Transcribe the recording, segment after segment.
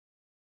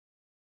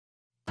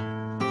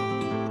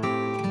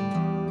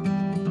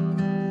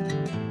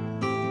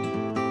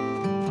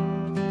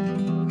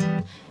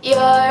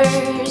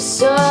You're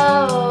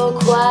so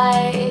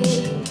quiet,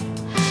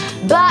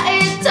 but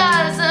it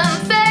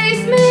doesn't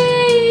faze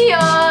me.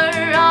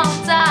 You're on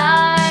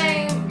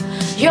time.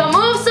 Your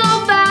move so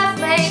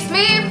fast makes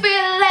me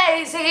feel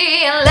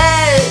lazy. And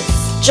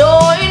let's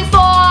join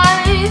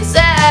forces.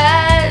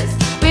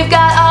 We've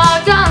got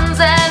our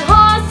guns and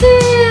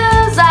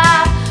horses.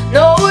 I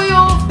know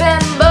you've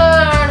been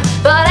burned,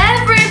 but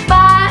every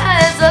fire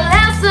is a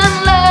lesson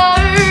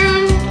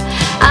learned.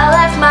 I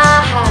left my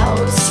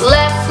house,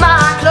 left my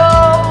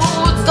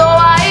clothes, though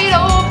wide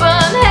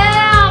open,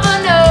 heaven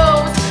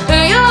knows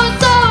you're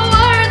so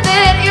worth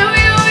it. You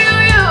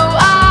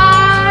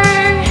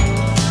are.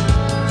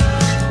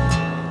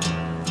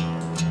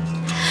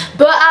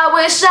 But I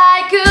wish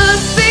I could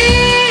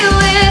feel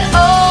it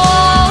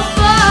all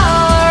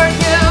for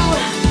you.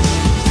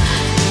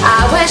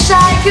 I wish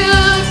I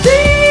could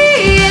be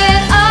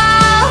it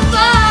all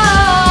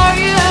for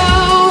you.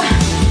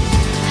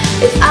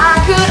 If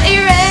I could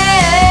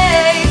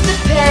erase the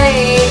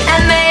pain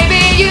and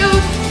maybe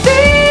you'd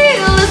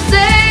feel the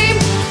same,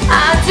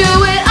 I'd do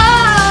it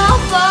all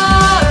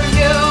for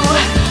you.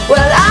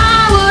 Well, I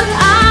would.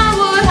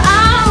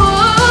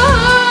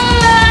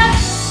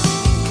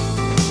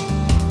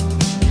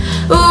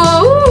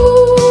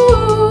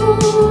 Ooh,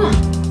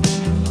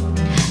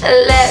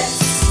 let's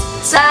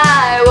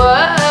tie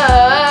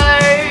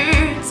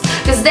words,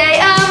 'cause they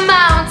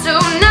amount to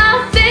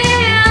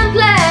nothing.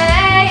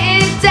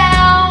 Play it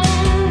down.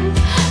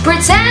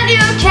 Pretend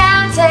you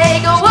can't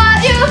take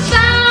what you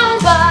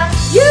found, but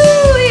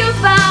you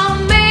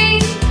found me.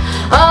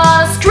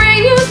 On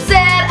screen you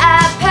said I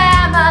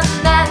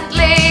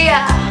permanently.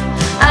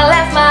 I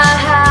left my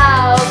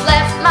house,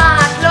 left my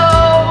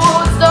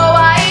clothes, though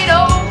wide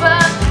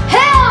open,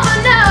 heaven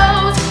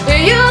knows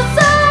you're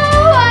so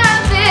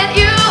worth it.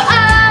 You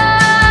are.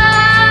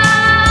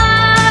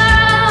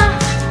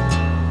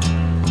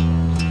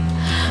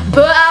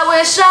 But I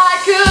wish I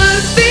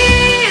could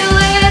feel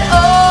it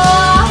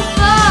all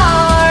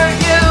for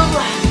you.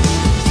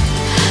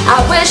 I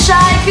wish I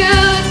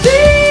could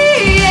be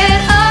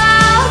it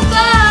all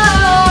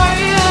for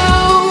you.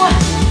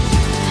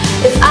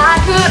 If I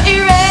could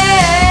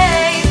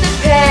erase the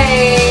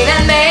pain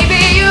and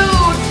maybe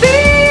you'd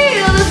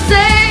feel the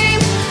same,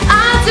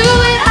 I'd do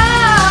it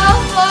all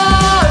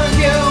for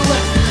you.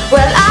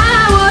 Well, I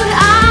would.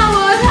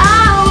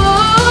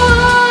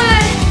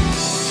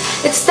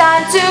 It's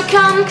time to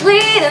come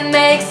clean and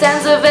make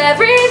sense of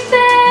everything.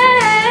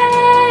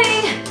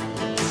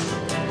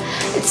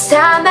 It's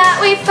time that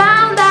we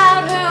found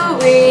out who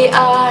we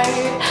are.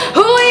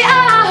 Who we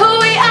are, who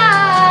we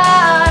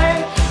are.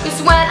 'Cause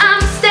when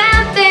I'm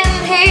standing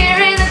here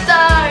in the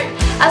dark,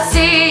 I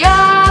see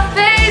your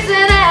face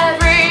in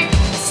every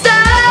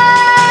star.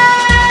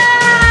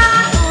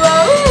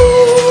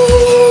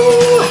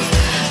 Whoa.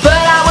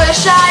 But I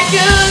wish I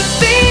could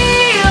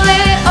feel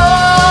it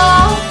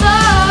all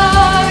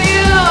for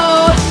you.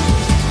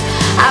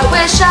 I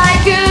wish I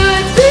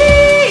could be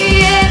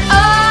it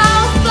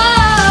all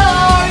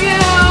for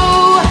you.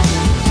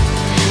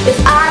 If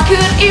I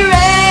could erase